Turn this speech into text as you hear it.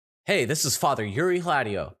Hey, this is Father Yuri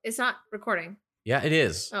Hladio. It's not recording. Yeah, it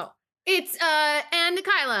is. Oh. It's, and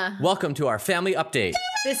Kyla. Welcome to our family update.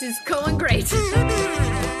 This is going great.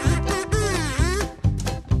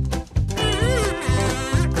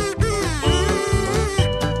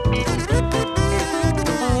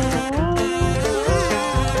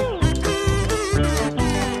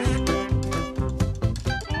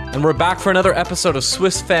 And we're back for another episode of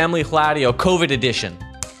Swiss Family Hladio, COVID edition.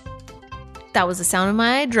 That was the sound of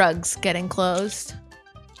my drugs getting closed.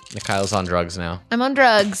 Mikhail's on drugs now. I'm on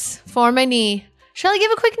drugs for my knee. Shall I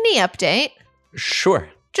give a quick knee update? Sure.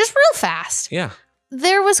 Just real fast. Yeah.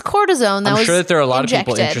 There was cortisone that I'm was sure that there are a lot injected.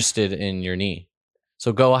 of people interested in your knee.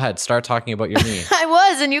 So go ahead, start talking about your knee. I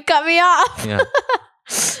was, and you cut me off.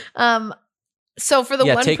 Yeah. So for the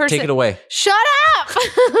one person, take it away. Shut up.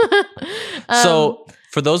 So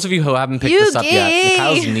for those of you who haven't picked this up yet,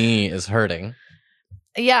 Mikhail's knee is hurting.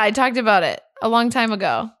 Yeah, I talked about it a long time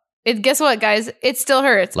ago. Guess what, guys? It still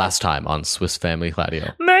hurts. Last time on Swiss Family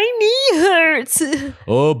Hladio. My knee hurts.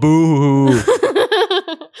 Oh, boo.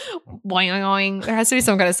 Boing, boing. There has to be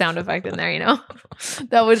some kind of sound effect in there, you know?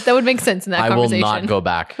 That would make sense in that conversation. I will not go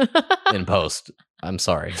back in post. I'm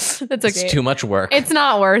sorry. That's okay. It's too much work. It's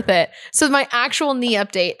not worth it. So my actual knee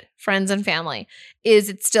update, friends and family, is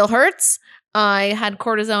it still hurts. I had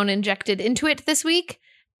cortisone injected into it this week,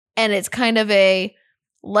 and it's kind of a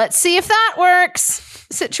let's see if that works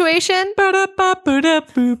situation. That's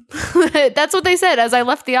what they said as I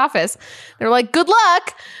left the office. They're like, good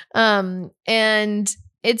luck. And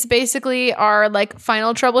it's basically our like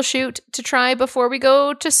final troubleshoot to try before we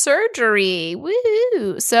go to surgery.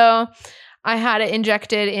 Woo! So I had it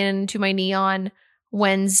injected into my knee on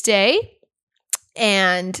Wednesday,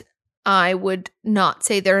 and I would not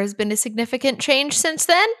say there has been a significant change since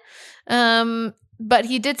then. But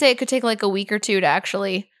he did say it could take like a week or two to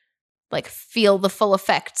actually like feel the full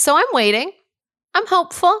effect. So I'm waiting. I'm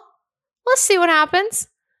hopeful. Let's see what happens.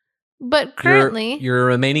 But currently, you're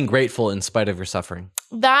remaining grateful in spite of your suffering.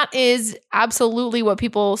 That is absolutely what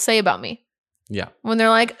people say about me. Yeah. When they're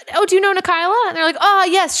like, oh, do you know Nikayla? And they're like, oh,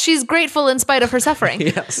 yes, she's grateful in spite of her suffering.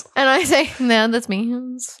 Yes. And I say, no, that's me.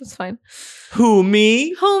 It's fine. Who,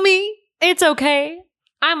 me? Who, me? It's okay.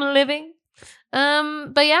 I'm living.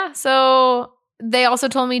 But yeah, so they also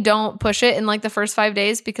told me don't push it in like the first 5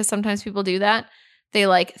 days because sometimes people do that. They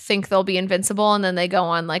like think they'll be invincible and then they go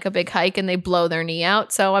on like a big hike and they blow their knee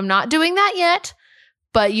out. So I'm not doing that yet.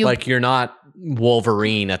 But you're not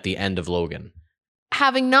Wolverine at the end of Logan.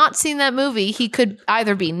 Having not seen that movie, he could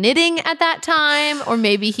either be knitting at that time or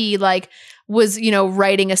maybe he like was,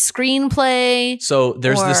 writing a screenplay. So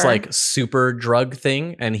there's this like super drug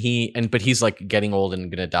thing but he's like getting old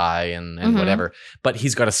and gonna die and whatever. But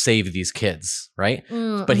he's got to save these kids, right?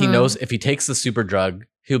 Mm-hmm. But he knows if he takes the super drug,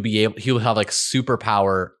 he'll have like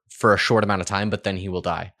superpower for a short amount of time, but then he will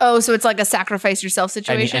die. Oh, so it's like a sacrifice yourself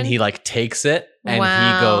situation? And he like takes it and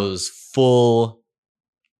he goes full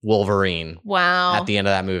Wolverine. Wow. At the end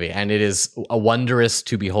of that movie. And it is a wondrous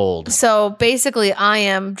to behold. So basically I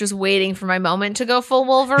am just waiting for my moment to go full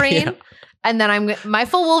Wolverine. Yeah. And then my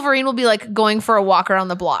full Wolverine will be like going for a walk around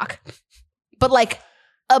the block. But like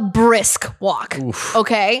a brisk walk. Oof.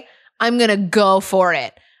 Okay? I'm going to go for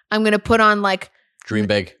it. I'm going to put on like dream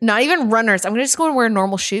big. Not even runners. I'm going to just go and wear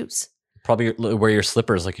normal shoes. Probably wear your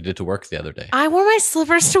slippers like you did to work the other day. I wore my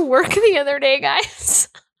slippers to work the other day, guys.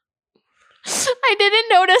 I didn't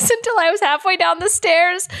notice until I was halfway down the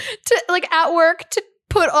stairs to like at work to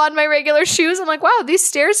put on my regular shoes. I'm like, wow, these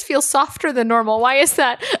stairs feel softer than normal. Why is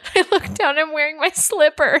that? I look down, I'm wearing my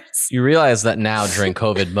slippers. You realize that now during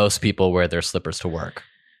COVID, most people wear their slippers to work.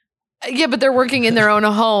 Yeah, but they're working in their own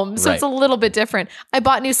home. So It's a little bit different. I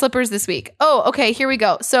bought new slippers this week. Oh, okay, here we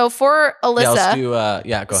go. So for Alyssa. Yeah, let's do, go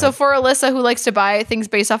ahead. So for Alyssa, who likes to buy things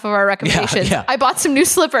based off of our recommendations, I bought some new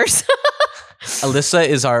slippers. Alyssa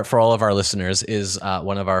is for all of our listeners, is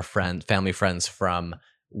one of our family friends from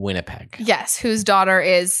Winnipeg. Yes, whose daughter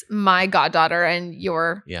is my goddaughter and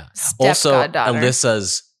your step-goddaughter. Also,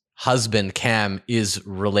 Alyssa's husband, Cam, is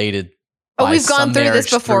related. Oh, we've gone through this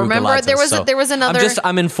before. Remember, there was another.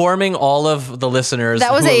 I'm informing all of the listeners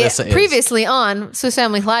that was who Alyssa is. Previously on Swiss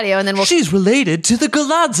Family Hladio, and then she's related to the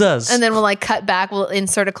Galadzas. And then we'll like cut back. We'll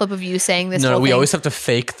insert a clip of you saying this. No, we always have to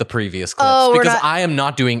fake the previous clips because I am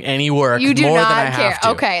not doing any work. You do more not than I care. have to.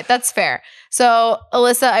 Okay, that's fair. So,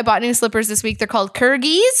 Alyssa, I bought new slippers this week. They're called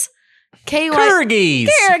Kyrgyz. Kyrgyz.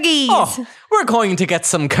 Kyrgyz. Oh, we're going to get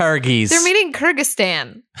some Kyrgyz. They're made in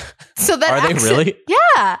Kyrgyzstan. So that are they really?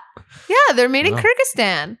 Yeah. Yeah, they're made in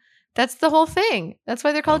Kyrgyzstan. That's the whole thing. That's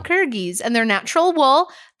why they're called Kyrgyz. And they're natural wool.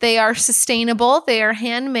 They are sustainable. They are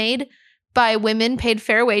handmade by women paid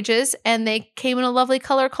fair wages, and they came in a lovely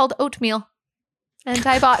color called oatmeal. And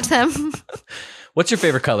I bought them. What's your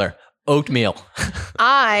favorite color? Oatmeal.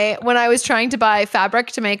 When I was trying to buy fabric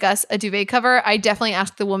to make us a duvet cover, I definitely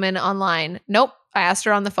asked the woman online. Nope. I asked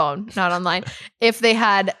her on the phone, not online, if they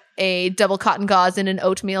had a double cotton gauze in an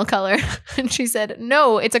oatmeal color. And she said,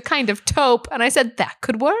 no, it's a kind of taupe. And I said, that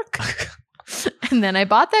could work. And then I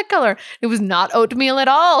bought that color. It was not oatmeal at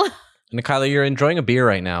all. And Kyla, you're enjoying a beer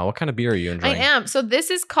right now. What kind of beer are you enjoying? I am. So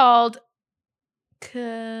this is called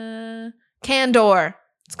Candor.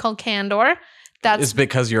 It's called Candor. That's Is it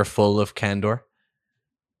because you're full of candor?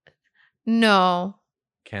 No.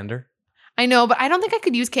 Candor? I know, but I don't think I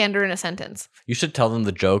could use candor in a sentence. You should tell them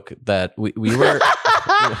the joke that we were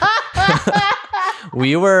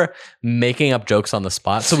we were making up jokes on the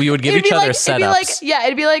spot. So we would give each other setups.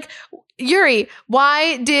 It'd be like, Yuri,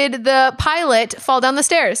 why did the pilot fall down the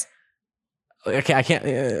stairs? Okay, I can't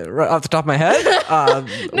right off the top of my head. No, why you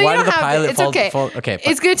did the don't have pilot to. It's fall? okay. Okay,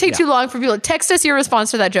 It's going to take too long for people. Text us your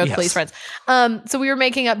response to that joke, Yes. please, friends. So we were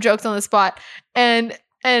making up jokes on the spot, and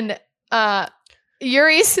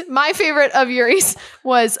Yuri's, my favorite of Yuri's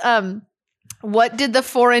was, what did the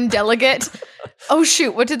foreign delegate? Oh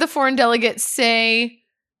shoot! What did the foreign delegate say?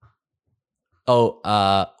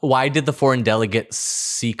 Why did the foreign delegate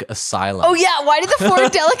seek asylum? Oh yeah, why did the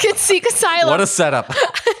foreign delegate seek asylum? What a setup!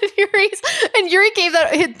 Yuri gave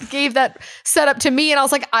that setup to me, and I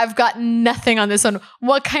was like, I've got nothing on this one.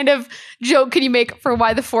 What kind of joke can you make for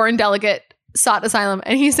why the foreign delegate sought asylum?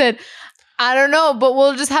 And he said, I don't know, but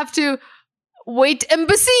we'll just have to wait and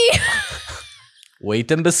see.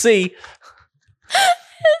 Wait and see.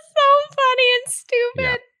 It's so funny and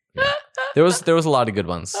stupid. Yeah. There was a lot of good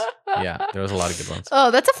ones. Yeah, there was a lot of good ones.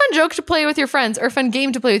 Oh, that's a fun joke to play with your friends, or a fun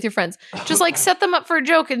game to play with your friends. Just like set them up for a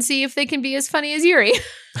joke and see if they can be as funny as Yuri.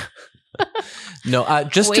 No,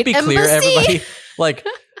 just to Wait be and clear, see. everybody, like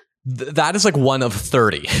that is like one of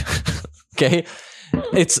 30. Okay,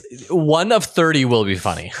 it's one of 30 will be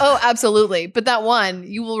funny. Oh, absolutely. But that one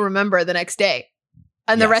you will remember the next day,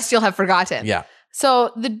 and the Yes. rest you'll have forgotten. Yeah.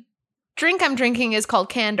 So the drink I'm drinking is called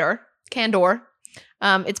Candor.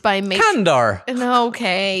 It's by Candor.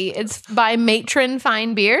 Okay, it's by Matron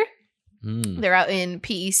Fine Beer. Mm. They're out in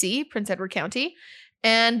PEC, Prince Edward County,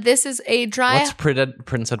 and this is a dry. What's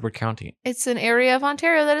Prince Edward County? It's an area of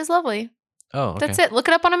Ontario that is lovely. Oh, okay. That's it. Look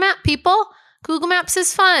it up on a map, people. Google Maps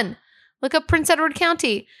is fun. Look up Prince Edward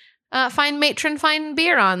County. Find Matron Fine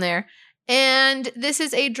Beer on there, and this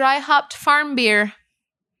is a dry hopped farm beer.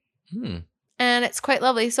 Hmm. And it's quite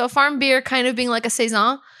lovely. So farm beer kind of being like a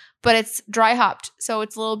saison, but it's dry hopped. So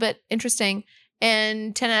it's a little bit interesting.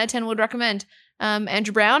 And 10 out of 10 would recommend.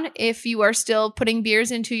 Andrew Brown, if you are still putting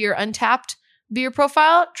beers into your Untapped beer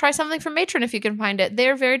profile, try something from Matron if you can find it.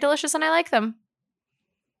 They're very delicious and I like them.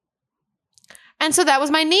 And so that was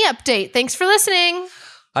my knee update. Thanks for listening.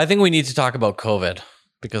 I think we need to talk about COVID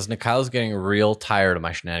because Nikile's getting real tired of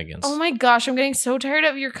my shenanigans. Oh my gosh, I'm getting so tired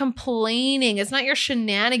of your complaining. It's not your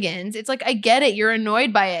shenanigans. It's like, I get it. You're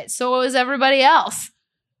annoyed by it. So is everybody else.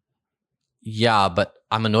 Yeah, but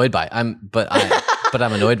I'm annoyed by it. But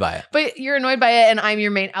I'm annoyed by it. But you're annoyed by it and I'm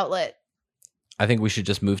your main outlet. I think we should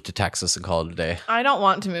just move to Texas and call it a day. I don't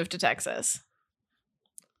want to move to Texas.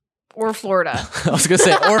 Or Florida. I was going to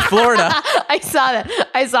say, or Florida. I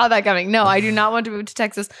saw that coming. No, I do not want to move to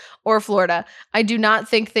Texas or Florida. I do not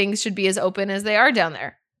think things should be as open as they are down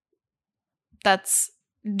there.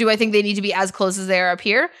 Do I think they need to be as close as they are up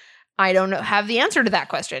here? I don't have the answer to that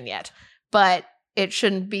question yet. But it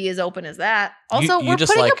shouldn't be as open as that. Also, You we're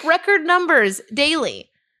just putting like- up record numbers daily.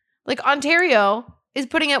 Like Ontario is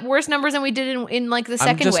putting up worse numbers than we did in like the I'm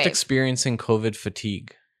second just wave. experiencing COVID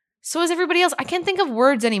fatigue. So is everybody else. I can't think of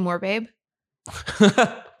words anymore, babe.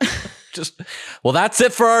 Well, that's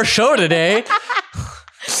it for our show today.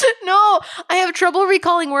 No, I have trouble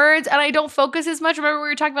recalling words and I don't focus as much. Remember we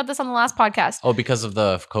were talking about this on the last podcast. Oh, because of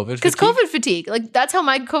the COVID Because fatigue? COVID fatigue, like that's how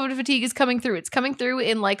my COVID fatigue is coming through. It's coming through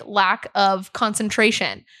in like lack of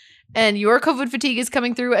concentration. And your COVID fatigue is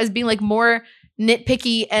coming through as being like more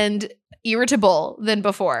nitpicky and irritable than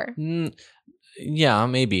before. Yeah,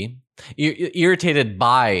 maybe. Irritated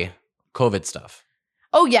by COVID stuff.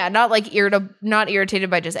 Oh yeah, not irritated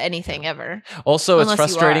by just anything ever. Also, Unless it's you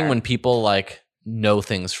frustrating are. when people like know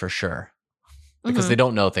things for sure. Because they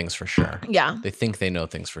don't know things for sure. Yeah. They think they know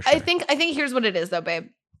things for sure. I think here's what it is though, babe.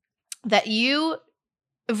 That you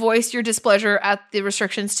voice your displeasure at the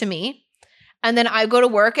restrictions to me, and then I go to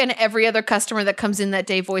work and every other customer that comes in that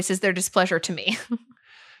day voices their displeasure to me.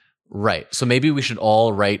 Right. So maybe we should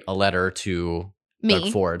all write a letter to Me.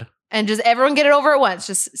 Doug Ford. And just everyone get it over at once.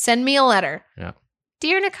 Just send me a letter. Yeah.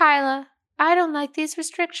 Dear Nikila, I don't like these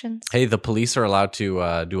restrictions. Hey, the police are allowed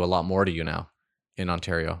to do a lot more to you now in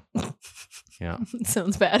Ontario. Yeah.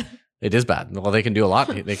 Sounds bad. It is bad. Well, they can do a lot.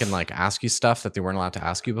 They can like ask you stuff that they weren't allowed to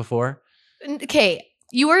ask you before. Okay,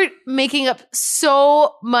 you are making up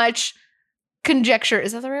so much conjecture.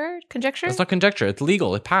 Is that the right word? Conjecture? It's not conjecture. It's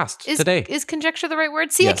legal. It passed today. Is conjecture the right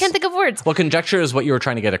word? See, Yes. I can't think of words. Well, conjecture is what you were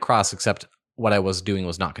trying to get across, except what I was doing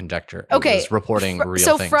was not conjecture. It Okay. was reporting real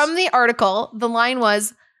So things. from the article, the line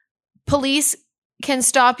was, police can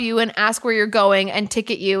stop you and ask where you're going and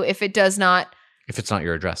ticket you if it does not, if it's not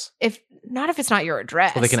your address. if it's not your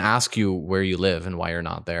address. Well, they can ask you where you live and why you're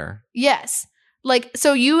not there. Yes. Like,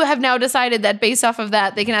 so you have now decided that based off of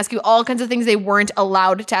that, they can ask you all kinds of things they weren't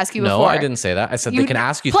allowed to ask you No, before. I didn't say that. I said You they can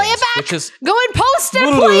ask you play things. it back! Which is Go and post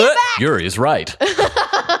it, play it Yuri's right.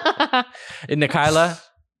 back! Nikayla,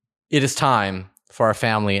 it is time for our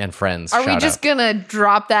family and friends. Are we shout just out. gonna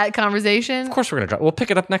drop that conversation? Of course we're gonna drop. We'll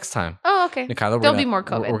pick it up next time. Oh, okay. Nikayla, There'll be more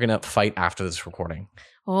COVID. We're gonna fight after this recording.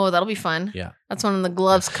 Oh, that'll be fun. Yeah. That's when the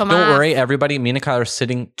gloves come off. Don't worry, everybody. Me and Nikayla are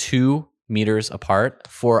sitting 2 meters apart.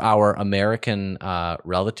 For our American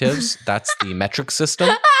relatives, that's the metric system,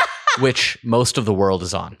 which most of the world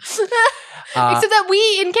is on. Except that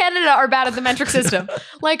we in Canada are bad at the metric system.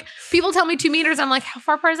 Like, people tell me 2 meters. I'm like, how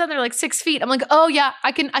far apart is that? They're like 6 feet. I'm like, oh yeah,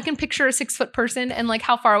 I can picture a 6 foot person and like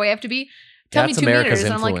how far away I have to be. Tell That's me 2 America's meters.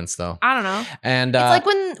 And I'm like, influence, though. I don't know. And It's like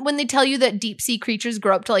when they tell you that deep sea creatures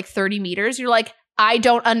grow up to like 30 meters. You're like, I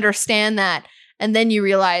don't understand that. And then you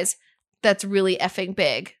realize that's really effing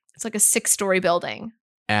big. It's like a 6-story building.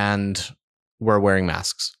 and we're wearing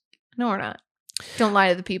masks. No, we're not. Don't lie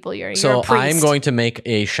to the people. You're So a priest. I'm going to make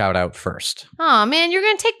a shout out first. Oh man, you're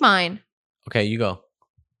gonna take mine. Okay, you go.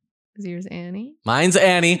 Is yours Annie? Mine's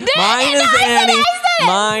Annie. Dang Mine it, is I said it, Annie. I said it.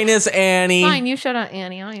 Mine is Annie. Fine, you shout out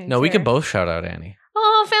Annie. I don't even No, we care. could both shout out Annie.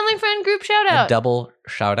 Oh, family friend group shout A out. double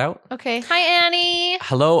shout out. Okay. Hi, Annie.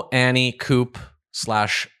 Hello, Annie Coop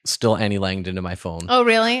 / still Annie Langdon to my phone. Oh,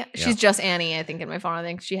 really? She's just Annie, I think, in my phone. I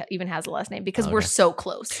think she even has a last name because we're Okay. so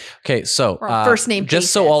close. Okay, so We're on first name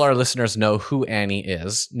just so basis. all our listeners know who Annie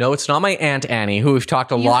is. No, it's not my Aunt Annie, who we've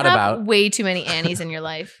talked a You lot have about. way too many Annies in your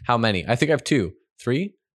life. How many? I think I have 2,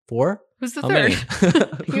 3, 4. Who's the How third? many?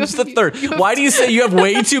 Who's the You third? have Why do you say you have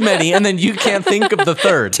way too many and then you can't think of the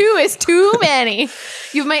third? 2 is too many.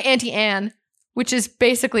 You have my Auntie Anne, which is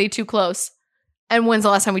basically too close. And when's the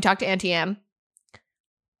last time we talked to Auntie Anne?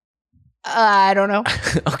 I don't know.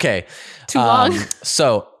 Okay. Too long.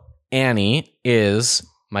 So Annie is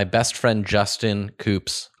my best friend Justin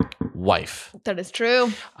Coop's wife. That is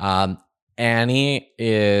true. Annie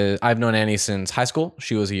is, I've known Annie since high school.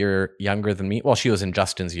 She was a year younger than me. Well, she was in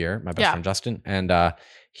Justin's year, my best Yeah. friend Justin. And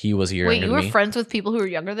he was a year Wait, younger you than were me. friends with people who were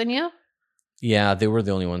younger than you? Yeah, they were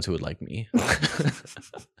the only ones who would like me. I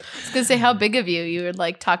was gonna say, how big of you? You would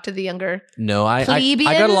like talk to the younger No, I plebeians?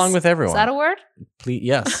 got along with everyone. Is that a word?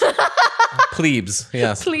 Yes. Plebes.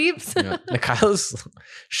 Yes. Plebes. Yeah. Nikayla's,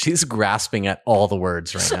 she's grasping at all the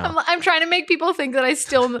words right now. I'm trying to make people think that I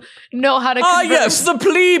still know how to. Ah, converse. yes, the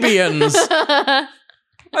plebeians.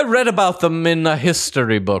 I read about them in a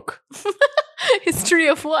history book. History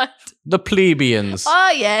of what? The plebeians.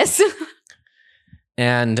 Ah, yes.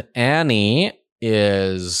 And Annie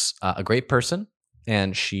is a great person.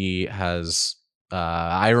 And she has,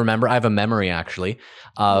 I remember, I have a memory actually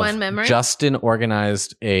of One memory? Justin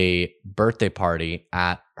organized a birthday party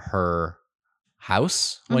at her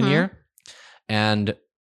house one Mhm. year. And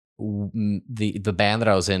the band that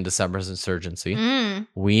I was in, December's Insurgency, Mm.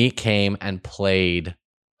 we came and played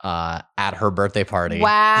at her birthday party.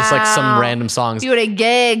 Wow. Just like some random songs. You had a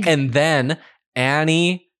gig. And then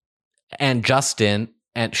Annie and Justin,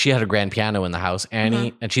 and she had a grand piano in the house.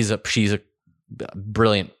 Annie, and she's a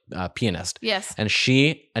brilliant pianist. Yes. And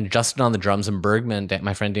she and Justin on the drums and Bergman,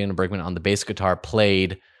 my friend Dana Bergman on the bass guitar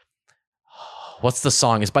played. What's the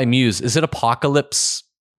song? It's by Muse. Is it Apocalypse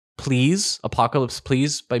Please? Apocalypse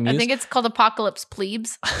Please by Muse? I think it's called Apocalypse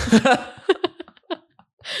Plebes.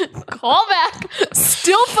 Call back.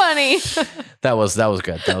 Still funny. That was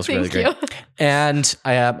good. That was really Thank great. you. And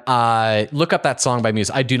I look up that song by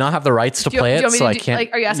Muse. I do not have the rights to Do you- play do you it, want me so to I do- can't. like,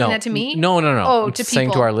 are you asking no. that to me? No. Oh, I'm to saying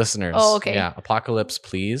to people. our listeners. Oh, okay. Yeah, Apocalypse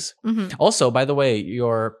Please. Mhm. Also, by the way,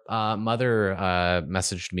 your mother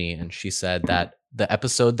messaged me and she said that the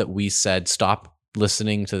episode that we said stop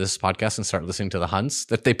listening to this podcast and start listening to the Hunts,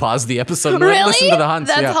 that they paused the episode and Really? listen to the Hunts.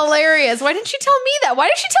 That's yeah. hilarious. Why didn't you tell me that? Why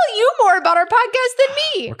did she tell you more about our podcast than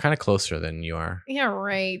me? We're kind of closer than you are. Yeah,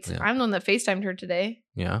 right. Yeah. I'm the one that FaceTimed her today,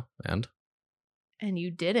 Yeah, and and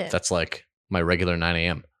you didn't. that's like my regular 9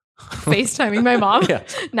 a.m. FaceTiming my mom. Yeah,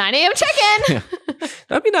 9 a.m. check-in.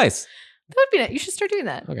 that'd be nice. That would be nice. You should start doing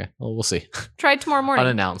that. Okay. Well, we'll see. Try it tomorrow morning.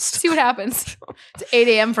 Unannounced. See what happens. It's 8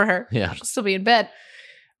 a.m. for her. Yeah. She'll still be in bed.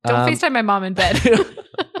 Don't FaceTime my mom in bed.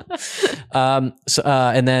 So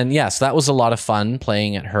that was a lot of fun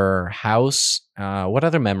playing at her house. What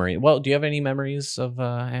other memory? Well, do you have any memories of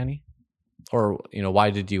Annie? Or, why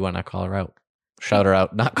did you want to call her out? Shout her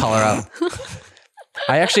out, not call her out.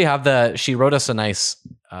 I actually have she wrote us a nice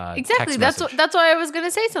exactly. text That's why I was going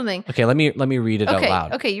to say something. Okay, let me read it out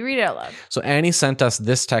loud. Okay, you read it out loud. So Annie sent us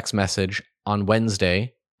this text message on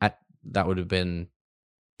Wednesday that would have been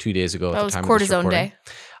 2 days ago. That at the time was of this cortisone day.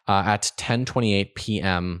 At 10:28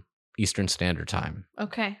 p.m. Eastern Standard Time.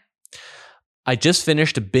 Okay. I just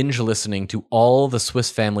finished binge listening to all the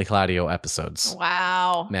Swiss Family Claudio episodes.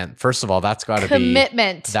 Wow. Man, first of all, that's got to be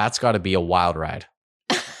commitment. That's got to be a wild ride.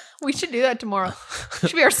 We should do that tomorrow.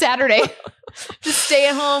 Should be our Saturday. Just stay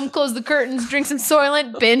at home, close the curtains, drink some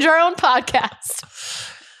Soylent, binge our own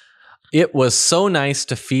podcast. It was so nice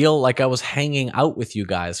to feel like I was hanging out with you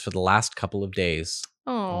guys for the last couple of days.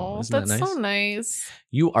 Oh, isn't that's that nice? so nice.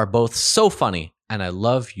 You are both so funny, and I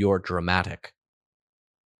love your dramatic.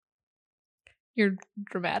 You're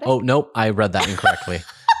dramatic? Oh, nope. I read that incorrectly.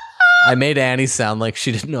 I made Annie sound like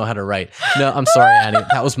she didn't know how to write. No, I'm sorry, Annie.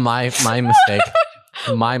 That was my mistake.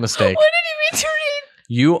 My mistake. What did you mean to read?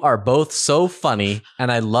 You are both so funny,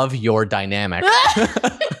 and I love your dynamic. You're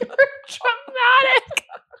dramatic.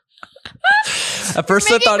 At first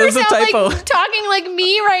I thought it was a typo. Like talking like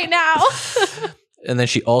me right now. And then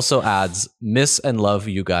she also adds, miss and love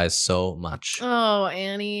you guys so much. Oh,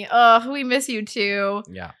 Annie. Oh, we miss you too.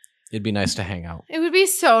 Yeah. It'd be nice to hang out. It would be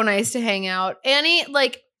so nice to hang out. Annie,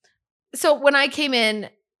 so when I came in,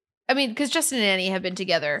 because Justin and Annie have been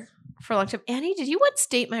together for a long time. Annie, did you once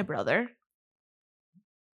date my brother?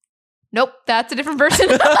 Nope, that's a different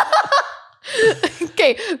person.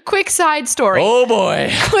 Okay, quick side story. Oh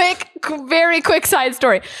boy. Very quick side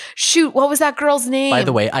story. Shoot, what was that girl's name? By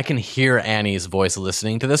the way, I can hear Annie's voice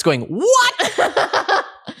listening to this going, what?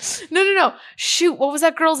 No. Shoot, what was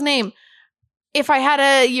that girl's name? If I had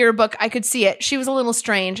a yearbook, I could see it. She was a little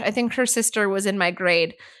strange. I think her sister was in my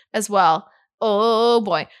grade as well. Oh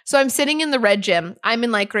boy. So I'm sitting in the red gym. I'm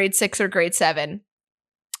in grade 6 or grade 7.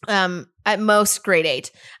 At most grade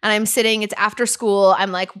 8. And I'm sitting, it's after school.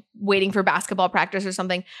 I'm waiting for basketball practice or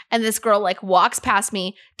something. And this girl walks past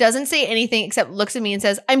me, doesn't say anything except looks at me and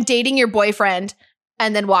says, "I'm dating your boyfriend,"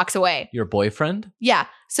 and then walks away. Your boyfriend? Yeah.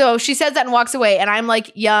 So she says that and walks away. And I'm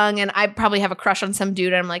young and I probably have a crush on some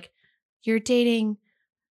dude. And I'm like, "You're dating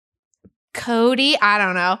Cody?" I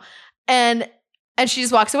don't know. And she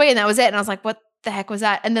just walks away and that was it. And I was like, what the heck was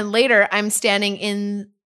that? And then later I'm standing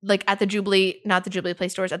in at the Jubilee, not the Jubilee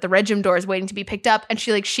Place doors, at the Red Gym doors waiting to be picked up. And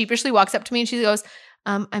she sheepishly walks up to me and she goes,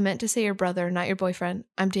 "I meant to say your brother, not your boyfriend.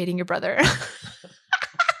 I'm dating your brother." And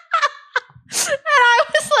I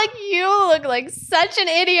was like, "You look like such an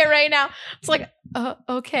idiot right now." It's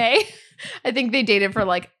okay. I think they dated for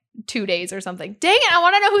 2 days or something. Dang it. I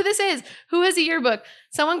want to know who this is. Who has a yearbook?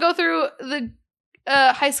 Someone go through the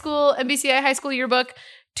NBCI high school yearbook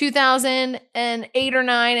 2008 or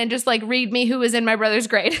 9 and just read me who was in my brother's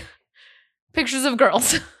grade. Pictures of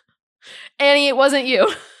girls. Annie, it wasn't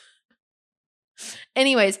you.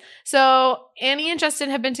 Anyways, so Annie and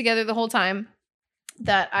Justin have been together the whole time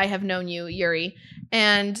that I have known you, Yuri.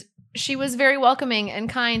 And she was very welcoming and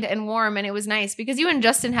kind and warm. And it was nice because you and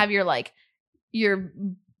Justin have your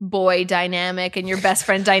boy dynamic and your best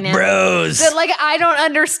friend dynamic. Bros. That I don't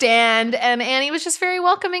understand. And Annie was just very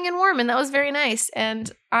welcoming and warm. And that was very nice.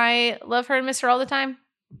 And I love her and miss her all the time.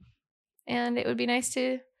 And it would be nice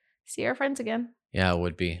to see our friends again. Yeah, it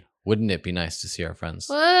would be. Wouldn't it be nice to see our friends?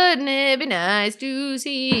 Wouldn't it be nice to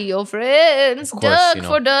see your friends? Of course, Doug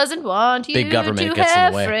Ford doesn't want you big government to gets in the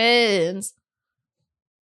have way. friends.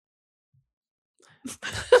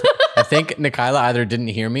 I think Nikayla either didn't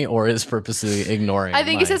hear me or is purposely ignoring. I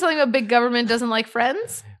think he said something about big government doesn't like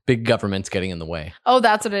friends. Big government's getting in the way. Oh,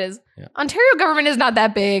 that's what it is. Yeah. Ontario government is not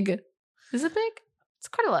that big. Is it big? It's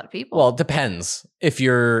quite a lot of people. Well, it depends. If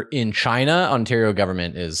you're in China, Ontario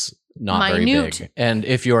government is not Minute. very big. And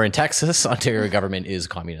if you're in Texas, Ontario government is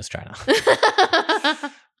communist China.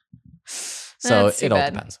 So That's too it all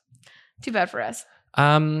bad. depends. Too bad for us.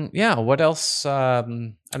 Yeah, what else? I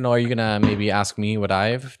don't know. Are you going to maybe ask me what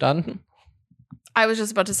I've done? I was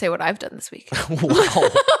just about to say what I've done this week. Wow.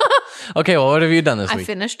 Okay, well, what have you done this I week?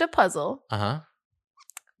 finished a puzzle. Uh-huh.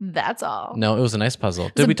 That's all. No, it was a nice puzzle.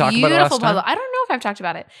 It's Did we talk about it last beautiful time? puzzle. I don't know if I've talked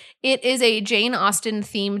about it. It is a Jane Austen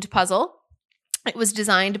themed puzzle. It was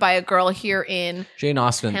designed by a girl here in Jane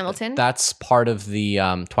Austen. Hamilton. That's part of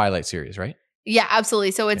the Twilight series, right? Yeah,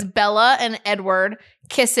 absolutely. So it's Bella and Edward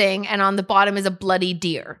kissing, and on the bottom is a bloody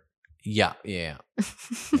deer. Yeah. Yeah.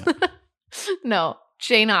 No,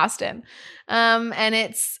 Jane Austen. And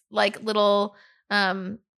it's like little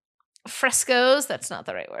frescoes. That's not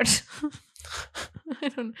the right word. I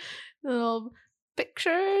don't little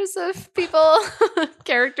pictures of people,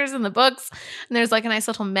 characters in the books. And there's like a nice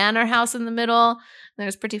little manor house in the middle. And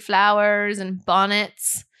there's pretty flowers and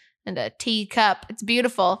bonnets and a teacup. It's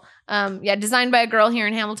beautiful. Designed by a girl here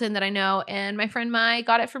in Hamilton that I know. And my friend Mai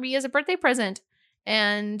got it for me as a birthday present.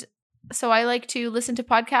 And so I like to listen to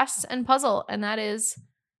podcasts and puzzle. And that is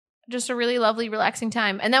just a really lovely, relaxing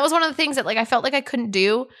time. And that was one of the things that like I felt like I couldn't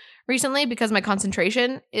do recently because my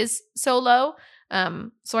concentration is so low.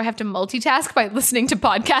 So I have to multitask by listening to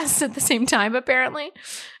podcasts at the same time, apparently.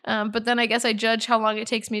 But then I guess I judge how long it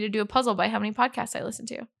takes me to do a puzzle by how many podcasts I listen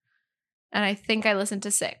to. And I think I listened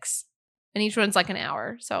to 6. And each one's like an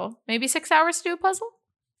hour. So maybe 6 hours to do a puzzle?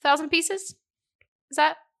 1,000 pieces? Is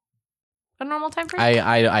that a normal time frame?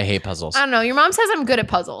 I hate puzzles. I don't know. Your mom says I'm good at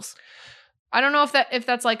puzzles. I don't know if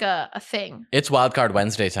that's like a thing. It's Wildcard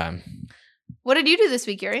Wednesday time. What did you do this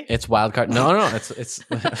week, Yuri? It's Wildcard. No. It's it's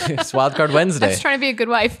Wildcard Wednesday. I was trying to be a good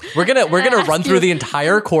wife. We're gonna run through the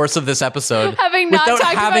entire course of this episode having not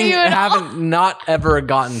talked about you at all. Having not ever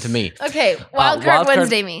gotten to me. Okay, Wildcard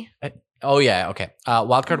Wednesday me. Oh yeah, okay.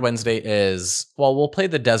 Wildcard Wednesday is we'll play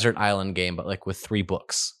the Desert Island game, but like with 3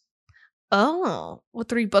 books. Oh, with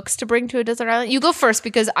 3 books to bring to a desert island. You go first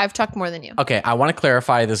because I've talked more than you. Okay, I want to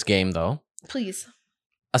clarify this game though. Please.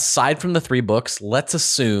 Aside from the 3 books, let's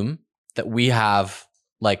assume that we have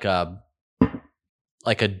like a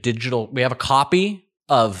digital. We have a copy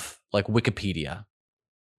of like Wikipedia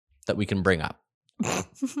that we can bring up.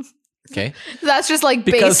 Okay, that's just like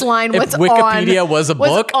because baseline. If Wikipedia was a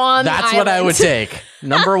book, that's what I would take.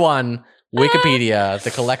 Number 1, Wikipedia,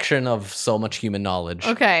 the collection of so much human knowledge.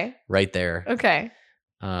 Okay, right there. Okay,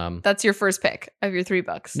 that's your first pick of your 3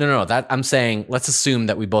 books. No. That I'm saying. Let's assume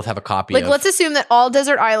that we both have a copy. Like, let's assume that all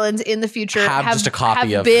desert islands in the future have just a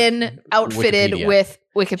copy have of been outfitted Wikipedia. with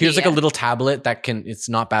Wikipedia. Here's like a little tablet that can. It's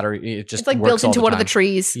not battery. It just it's like works built into all the one of time. the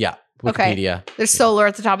trees. Yeah. Okay. Wikipedia. There's solar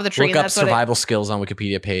at the top of the tree. Look and up that's survival skills on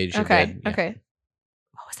Wikipedia page. Okay. Yeah. Okay.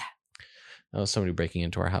 What was that? Oh, somebody breaking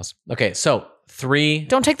into our house. Okay, so 3.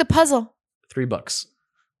 Don't take the puzzle. 3 books.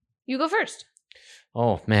 You go first.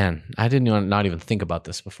 Oh man, I didn't not even think about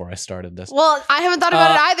this before I started this. Well, I haven't thought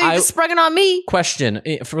about it either. You just sprung it on me. Question: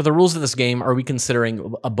 for the rules of this game, are we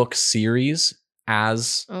considering a book series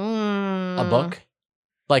as a book?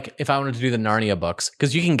 Like if I wanted to do the Narnia books,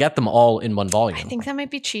 because you can get them all in one volume. I think that might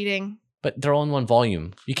be cheating. But they're all in one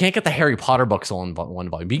volume. You can't get the Harry Potter books all in one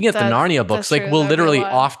volume. You can get the Narnia books. That's Like true. will That'd be literally a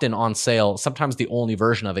lot. often on sale. Sometimes the only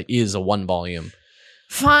version of it is a 1 volume.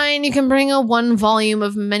 Fine, you can bring a 1 volume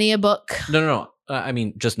of many a book. No. I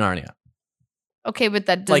mean just Narnia. Okay, but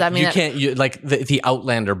does Like that mean you that can't. Like the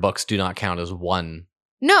Outlander books do not count as one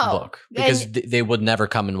no book because they would never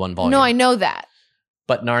come in 1 volume. No, I know that.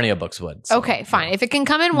 But Narnia books would. So, Okay, fine. yeah. If it can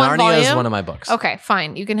come in 1 Narnia volume, is one of my books. okay,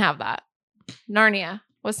 fine. You can have that. Narnia.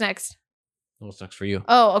 What's next? What's next for you?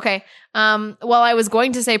 Oh, okay. Well, I was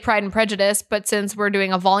going to say Pride and Prejudice, but since we're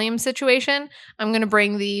doing a volume situation, I'm going to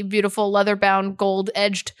bring the beautiful leather-bound,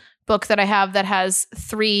 gold-edged book that I have that has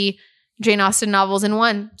 3 Jane Austen novels in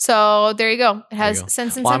 1. So there you go. It has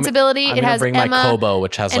Sense and Sensibility. I'm it has bring Emma. my Kobo,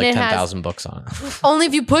 which has and like it has- 10,000 books on it. Only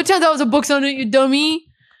if you put 10,000 books on it, you dummy.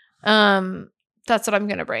 That's what I'm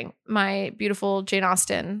going to bring. My beautiful Jane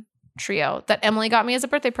Austen trio that Emily got me as a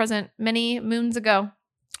birthday present many moons ago.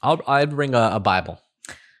 I'd bring a Bible.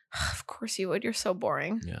 Of course you would. You're so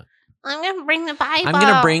boring. Yeah. I'm going to bring the Bible. I'm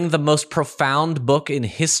going to bring the most profound book in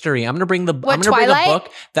history. I'm going to bring I'm going to bring Twilight? a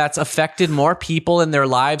book that's affected more people in their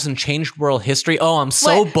lives and changed world history. Oh, I'm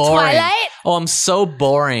so What, boring. Twilight? Oh, I'm so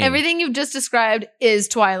boring. Everything you've just described is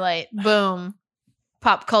Twilight. Boom.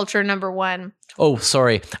 Pop culture number 1. Oh,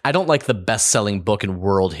 sorry. I don't like the best-selling book in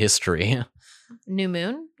world history. New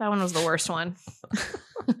Moon? That one was the worst one.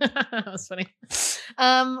 That was funny.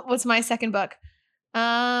 What's my second book?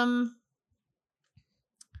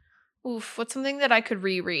 What's something that I could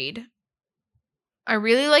reread? I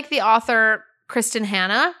really like the author Kristen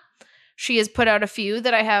Hanna. She has put out a few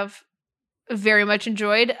that I have very much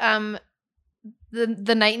enjoyed.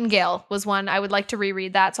 The Nightingale was one. I would like to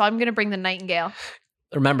reread that, so I'm going to bring The Nightingale.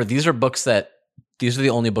 Remember, these are the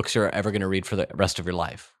only books you're ever going to read for the rest of your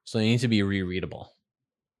life. So they need to be rereadable.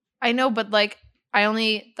 I know, but like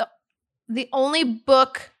the only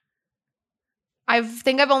book I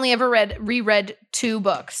think I've only ever reread 2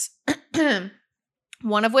 books.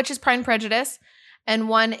 One of which is Pride and Prejudice, and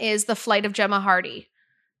one is The Flight of Gemma Hardy,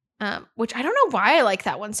 which I don't know why I like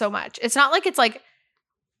that one so much. It's not like it's like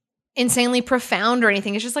insanely profound or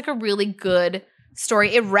anything. It's just like a really good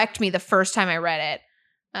story. It wrecked me the first time I read it.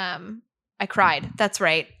 I cried. That's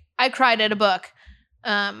right. I cried at a book,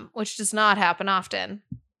 which does not happen often.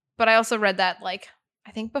 But I also read that, like,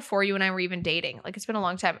 I think before you and I were even dating. Like, it's been a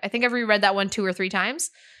long time. I think I've reread that one 2 or 3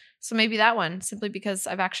 times. So maybe that one, simply because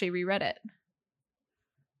I've actually reread it.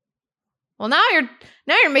 Well, now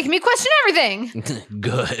you're making me question everything.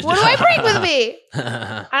 Good. What do I bring with me?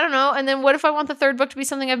 I don't know. And then what if I want the third book to be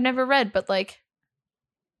something I've never read, but like,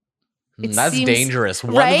 That's dangerous.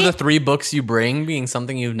 One right? of the 3 books you bring being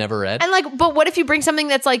something you've never read. And like, but what if you bring something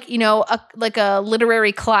that's like, you know, like a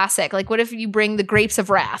literary classic? Like, what if you bring The Grapes of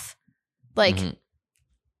Wrath? Like,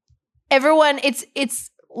 everyone, it's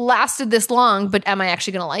lasted this long, but am I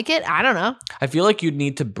actually going to like it? I don't know. I feel like you'd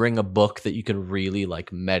need to bring a book that you could really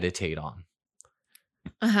like meditate on.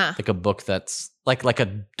 Like a book that's like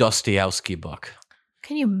a Dostoevsky book.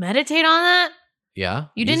 Can you meditate on that? Yeah.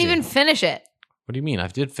 You didn't even finish it. What do you mean? I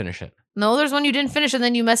did finish it. No, there's one you didn't finish, and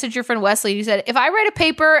then you messaged your friend Wesley. You said, if I write a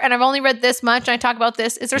paper and I've only read this much and I talk about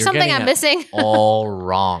this, is there something I'm missing? All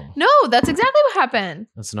wrong. No, that's exactly what happened.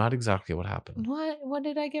 That's not exactly what happened. What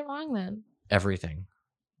did I get wrong then? Everything.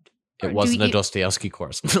 It wasn't a Dostoevsky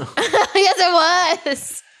course. Yes, it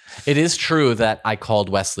was. It is true that I called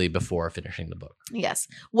Wesley before finishing the book. Yes.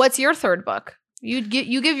 What's your third book? You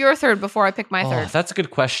give your third before I pick my third. That's a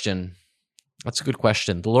good question.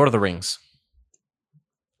 The Lord of the Rings.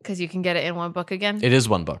 Because you can get it in one book again? It is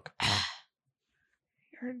one book.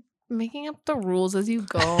 You're making up the rules as you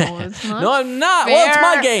go. It's not No, I'm not. fair. Well, it's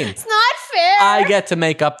my game. It's not fair. I get to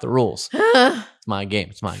make up the rules. It's my game.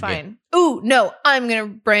 It's my game. Fine. Ooh, no. I'm going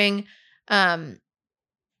to bring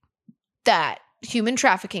that human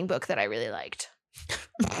trafficking book that I really liked.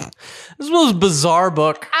 This was a bizarre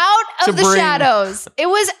book. Out of the Shadows. It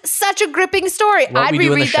was such a gripping story. What We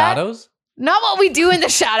Do in the Shadows? Not What We Do in the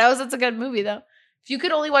Shadows. That's a good movie, though. If you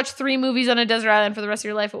could only watch 3 movies on a desert island for the rest of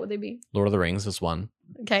your life, what would they be? Lord of the Rings is one.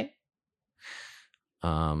 Okay.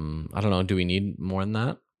 I don't know. Do we need more than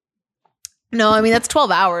that? No, I mean that's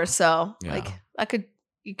 12 hours, so Yeah. like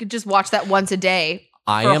you could just watch that once a day.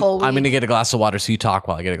 I'm going to get a glass of water, so you talk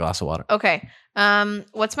while I get a glass of water. Okay.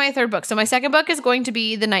 What's my third book? So my second book is going to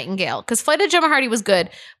be The Nightingale, because Flight of Gemma Hardy was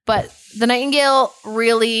good, but The Nightingale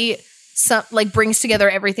really brings together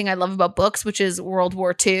everything I love about books, which is World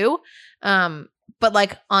War II. But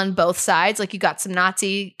like on both sides, like you got some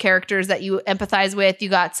Nazi characters that you empathize with. You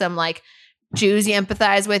got some like Jews you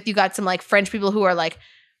empathize with. You got some like French people who are like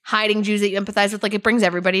hiding Jews that you empathize with. Like it brings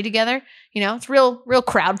everybody together. You know, it's real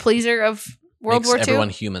crowd pleaser of World War II. Everyone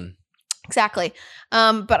human. Exactly.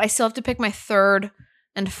 But I still have to pick my third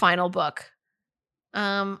and final book.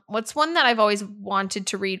 What's one that I've always wanted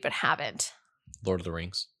to read but haven't? Lord of the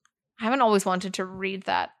Rings. I haven't always wanted to read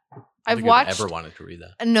that. I've ever wanted to read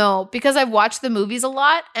that. No, because I've watched the movies a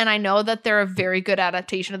lot and I know that they're a very good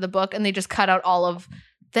adaptation of the book and they just cut out all of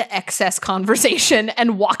the excess conversation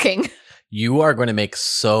and walking. You are going to make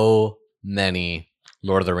so many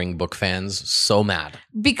Lord of the Ring book fans so mad.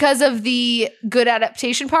 Because of the good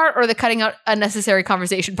adaptation part or the cutting out unnecessary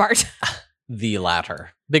conversation part? The latter.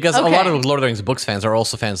 Because a lot of Lord of the Rings books fans are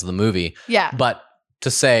also fans of the movie. Yeah. But to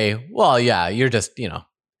say, well, yeah, you're just, you know,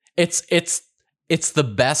 it's the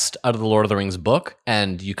best out of the Lord of the Rings book,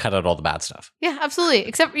 and you cut out all the bad stuff. Yeah, absolutely.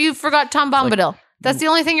 Except you forgot Tom Bombadil. That's the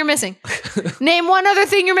only thing you're missing. Name one other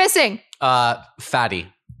thing you're missing.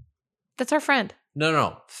 Fatty. That's our friend.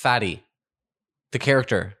 No. Fatty. The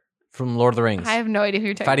character from Lord of the Rings. I have no idea who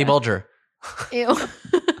you're talking Fatty about. Bulger. Ew.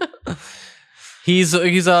 He's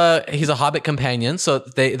a Hobbit companion, so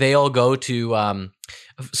they all go to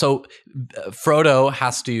so Frodo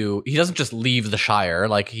has to, he doesn't just leave the Shire,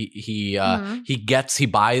 like he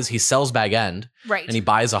sells Bag End, right, and he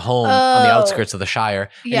buys a home on the outskirts of the Shire,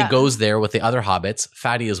 and Yeah. he goes there with the other hobbits.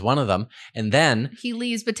 Fatty is one of them, and then he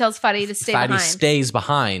leaves but tells Fatty to stay Fatty behind. stays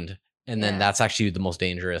behind, and then Yeah. that's actually the most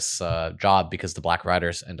dangerous job because the Black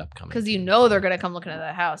Riders end up coming. Because you know they're going to come looking at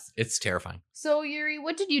that house. It's terrifying. So, Yuri,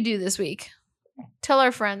 what did you do this week? Tell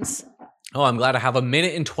our friends. Oh, I'm glad I have 1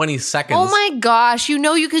 minute and 20 seconds. Oh my gosh, you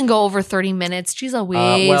know you can go over 30 minutes. Jeez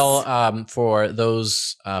Louise. For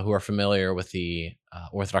those who are familiar with the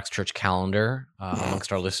Orthodox Church calendar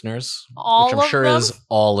amongst our listeners, All which I'm of sure them? is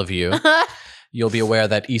all of you, you'll be aware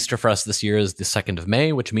that Easter for us this year is the 2nd of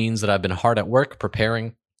May, which means that I've been hard at work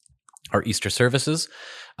preparing our Easter services.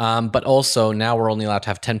 But also now we're only allowed to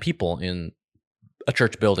have 10 people in a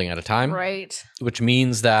church building at a time. Right. Which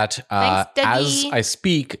means that Thanks, as Dougie. I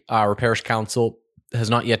speak, our parish council has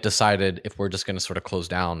not yet decided if we're just going to sort of close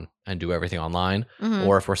down and do everything online, Mhm.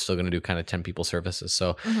 or if we're still going to do kind of 10 people services.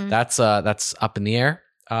 So Mhm. that's up in the air.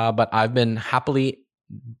 But I've been happily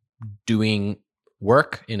doing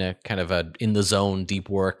work in a kind of a in the zone, deep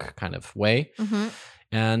work kind of way. Mm-hmm.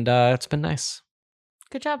 And it's been nice.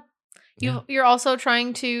 Good job. Yeah. You're also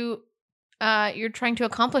trying to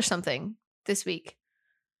accomplish something this week,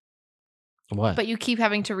 What? but you keep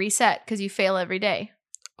having to reset because you fail every day.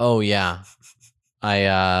 Oh yeah,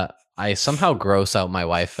 I somehow gross out my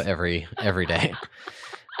wife every day,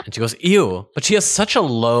 and she goes ew, but she has such a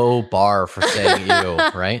low bar for saying ew,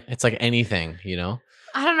 right? It's like anything, you know.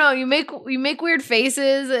 I don't know. You make weird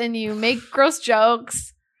faces and you make gross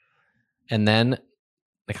jokes. And then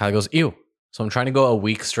Nikayla goes ew. So I'm trying to go a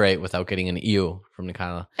week straight without getting an ew from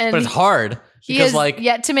Nikayla, And but it's hard He because has like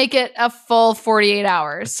yet to make it a full 48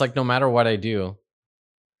 hours. it's like no matter what I do,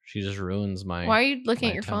 she just ruins my. Why are you looking my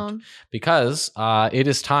at your attempt. phone? Because it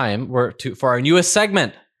is time for our newest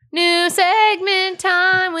segment. New segment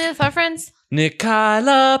time with our friends.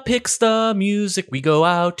 Nikayla picks the music we go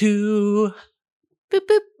out to. Boop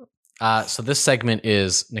boop. So this segment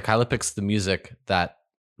is Nikayla picks the music that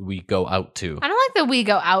we go out to. I don't like that we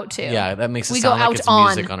go out to. Yeah, that makes it We go sound like out it's on.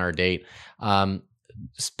 music on our date.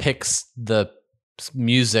 Just picks the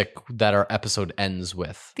music that our episode ends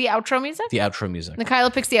with. The outro music? The outro music.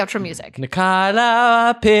 Nikayla picks the outro music.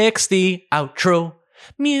 Nikayla picks the outro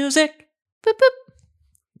music. Boop boop.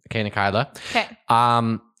 Okay, Nikayla. Okay.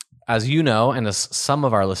 As you know, and as some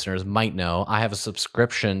of our listeners might know, I have a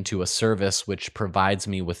subscription to a service which provides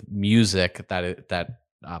me with music that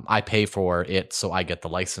I pay for it, so I get the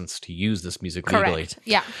license to use this music legally. Correct.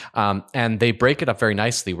 Yeah. And they break it up very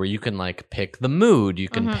nicely, where you can like pick the mood, you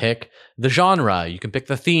can pick the genre, you can pick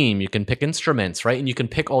the theme, you can pick instruments, right? And you can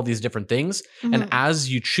pick all these different things. And as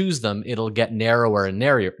you choose them, it'll get narrower and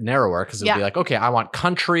narrower because it'll be like, okay, I want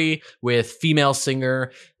country with female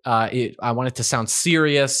singer. I want it to sound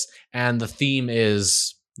serious, and the theme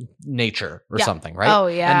is nature or something, right? Oh,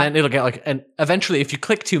 yeah. And then it'll get like, and eventually, if you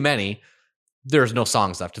click too many, there's no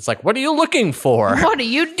songs left. It's like, what are you looking for? What are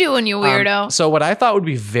you doing, you weirdo? So what I thought would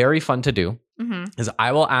be very fun to do Mm-hmm. is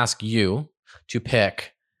I will ask you to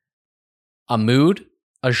pick a mood,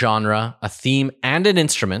 a genre, a theme, and an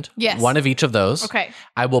instrument. Yes. One of each of those. Okay.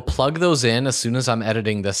 I will plug those in as soon as I'm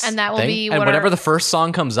editing this And that will thing. be and what whatever our- the first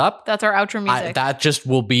song comes up, That's our outro music. that just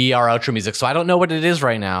will be our outro music. So I don't know what it is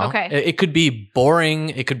right now. Okay. It could be boring.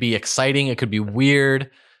 It could be exciting. It could be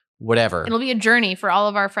weird. Whatever. It'll be a journey for all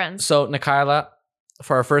of our friends. So Nikayla,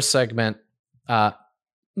 for our first segment,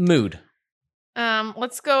 mood.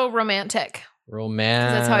 Let's go romantic.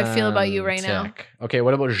 Romantic. That's how I feel about you right now. Okay,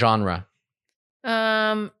 what about genre?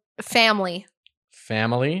 Family.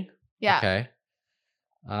 Family? Yeah. Okay.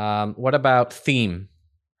 What about theme?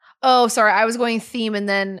 Oh, sorry. I was going theme and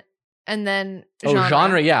then genre. Oh,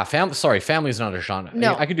 genre. Yeah. Family is not a genre.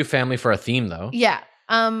 No. I could do family for a theme though. Yeah.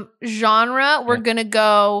 Genre, we're gonna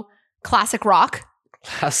go classic rock.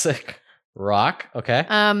 Classic rock. Okay.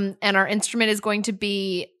 And our instrument is going to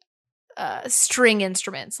be string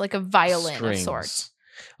instruments, like a violin Strings. of sorts.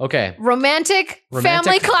 Okay. Romantic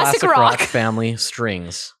family, classic rock. family,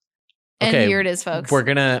 strings. And Okay, here it is, folks. We're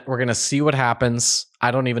gonna see what happens.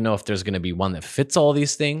 I don't even know if there's gonna be one that fits all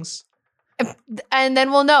these things. And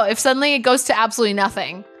then we'll know if suddenly it goes to absolutely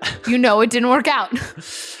nothing. You know it didn't work out.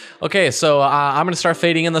 Okay, so I'm going to start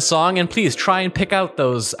fading in the song, and please try and pick out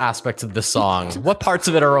those aspects of the song. What parts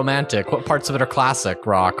of it are romantic? What parts of it are classic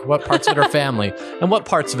rock? What parts of it are family? And what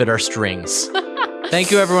parts of it are strings?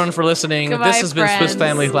 Thank you, everyone, for listening. Goodbye, This has been Swiss friends.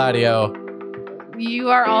 Family Gladio. You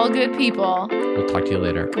are all good people. We'll talk to you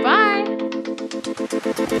later. Goodbye.